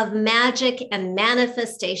of Magic and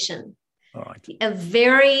Manifestation. All right. A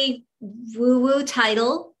very woo-woo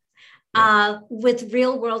title. With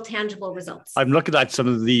real world tangible results. I'm looking at some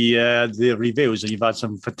of the reviews, and you've had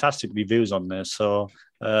some fantastic reviews on there. So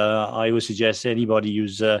I would suggest anybody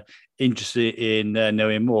who's interested in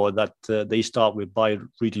knowing more that they start by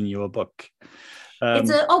reading your book.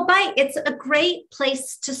 It's a great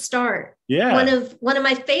place to start. Yeah. One of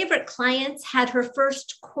my favorite clients had her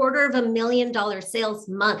first $250,000 sales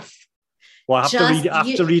month. Well, I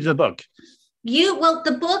have to read the book.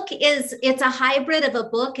 The book it's a hybrid of a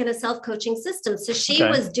book and a self-coaching system. So she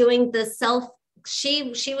was doing the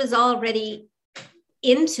she was already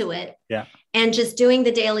into it and just doing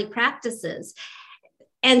the daily practices.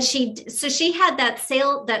 And she had that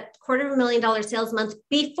 $250,000 sales month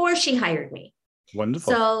before she hired me.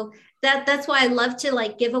 Wonderful. So that's why I love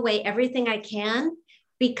to give away everything I can,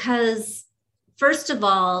 because first of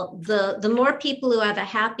all, the more people who have a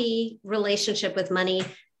happy relationship with money,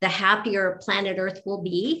 the happier planet Earth will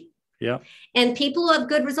be. Yeah. And people who have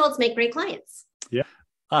good results make great clients. Yeah.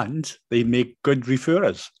 And they make good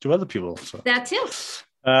referrers to other people. So. That too.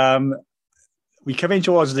 We come in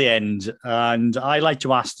towards the end, and I like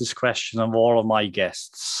to ask this question of all of my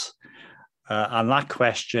guests. And that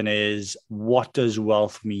question is, what does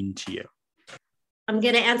wealth mean to you? I'm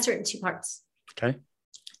going to answer it in 2 parts.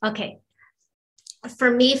 Okay. For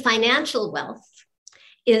me, financial wealth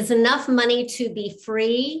is enough money to be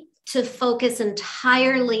free to focus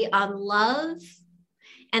entirely on love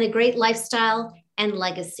and a great lifestyle and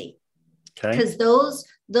legacy. Because those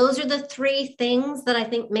are the 3 things that I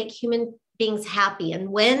think make human beings happy. And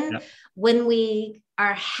when we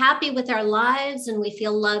are happy with our lives and we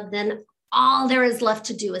feel loved, then all there is left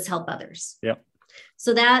to do is help others. Yeah.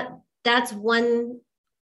 So that's one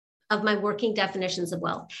of my working definitions of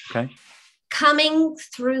wealth. Okay. Coming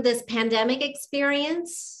through this pandemic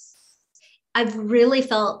experience, I've really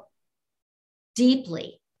felt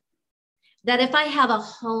deeply that if I have a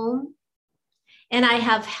home and I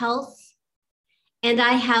have health and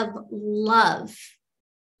I have love,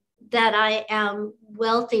 that I am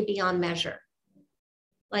wealthy beyond measure.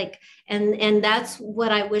 And that's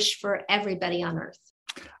what I wish for everybody on earth.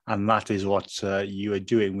 And that is what you are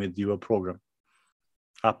doing with your program.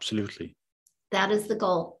 Absolutely. That is the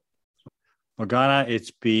goal. Morgana,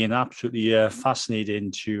 it's been absolutely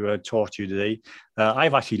fascinating to talk to you today.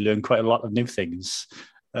 I've actually learned quite a lot of new things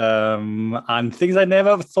and things I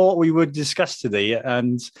never thought we would discuss today.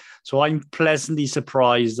 And so I'm pleasantly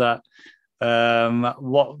surprised that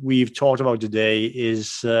what we've talked about today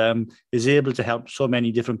is able to help so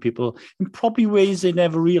many different people in probably ways they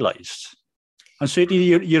never realized. And certainly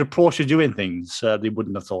your approach to doing things they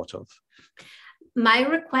wouldn't have thought of. My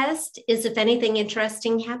request is, if anything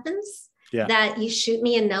interesting happens, that you shoot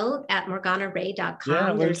me a note at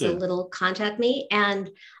morganaray.com. There's a little contact me. And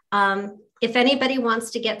if anybody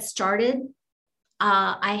wants to get started,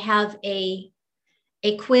 I have a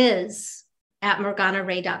quiz at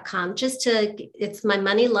morganaray.com. It's my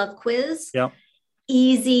money love quiz. Yeah.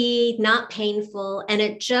 Easy, not painful. And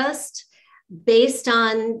it just, based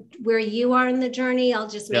on where you are in the journey, I'll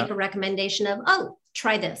just make a recommendation of,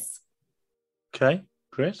 try this. Okay,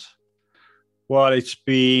 great. Well, it's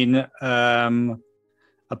been a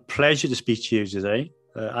pleasure to speak to you today.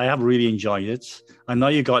 I have really enjoyed it. I know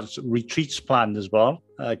you got retreats planned as well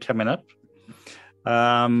coming up.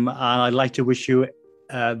 And I'd like to wish you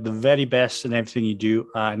the very best in everything you do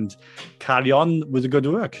and carry on with the good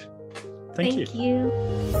work. Thank you.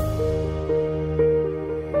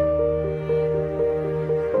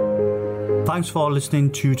 Thanks for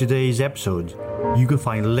listening to today's episode. You can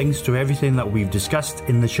find links to everything that we've discussed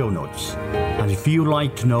in the show notes. And if you'd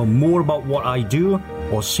like to know more about what I do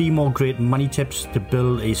or see more great money tips to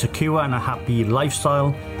build a secure and a happy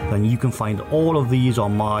lifestyle, then you can find all of these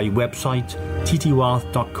on my website,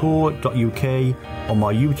 ttwealth.co.uk, or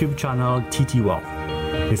my YouTube channel, TT Wealth.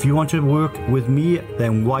 If you want to work with me,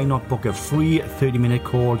 then why not book a free 30-minute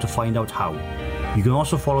call to find out how. You can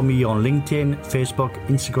also follow me on LinkedIn, Facebook,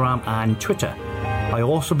 Instagram, and Twitter. I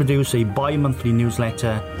also produce a bi-monthly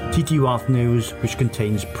newsletter, TT Wealth News, which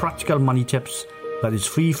contains practical money tips that is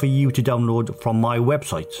free for you to download from my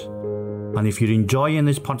website. And if you're enjoying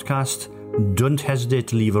this podcast, don't hesitate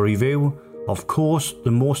to leave a review. Of course,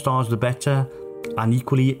 the more stars the better, and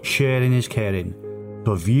equally, sharing is caring.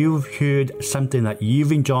 So if you've heard something that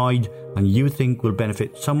you've enjoyed and you think will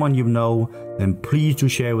benefit someone you know, then please do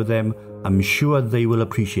share with them. I'm sure they will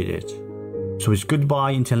appreciate it. So it's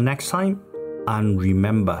goodbye until next time, and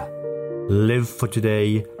remember, live for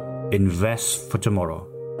today, invest for tomorrow.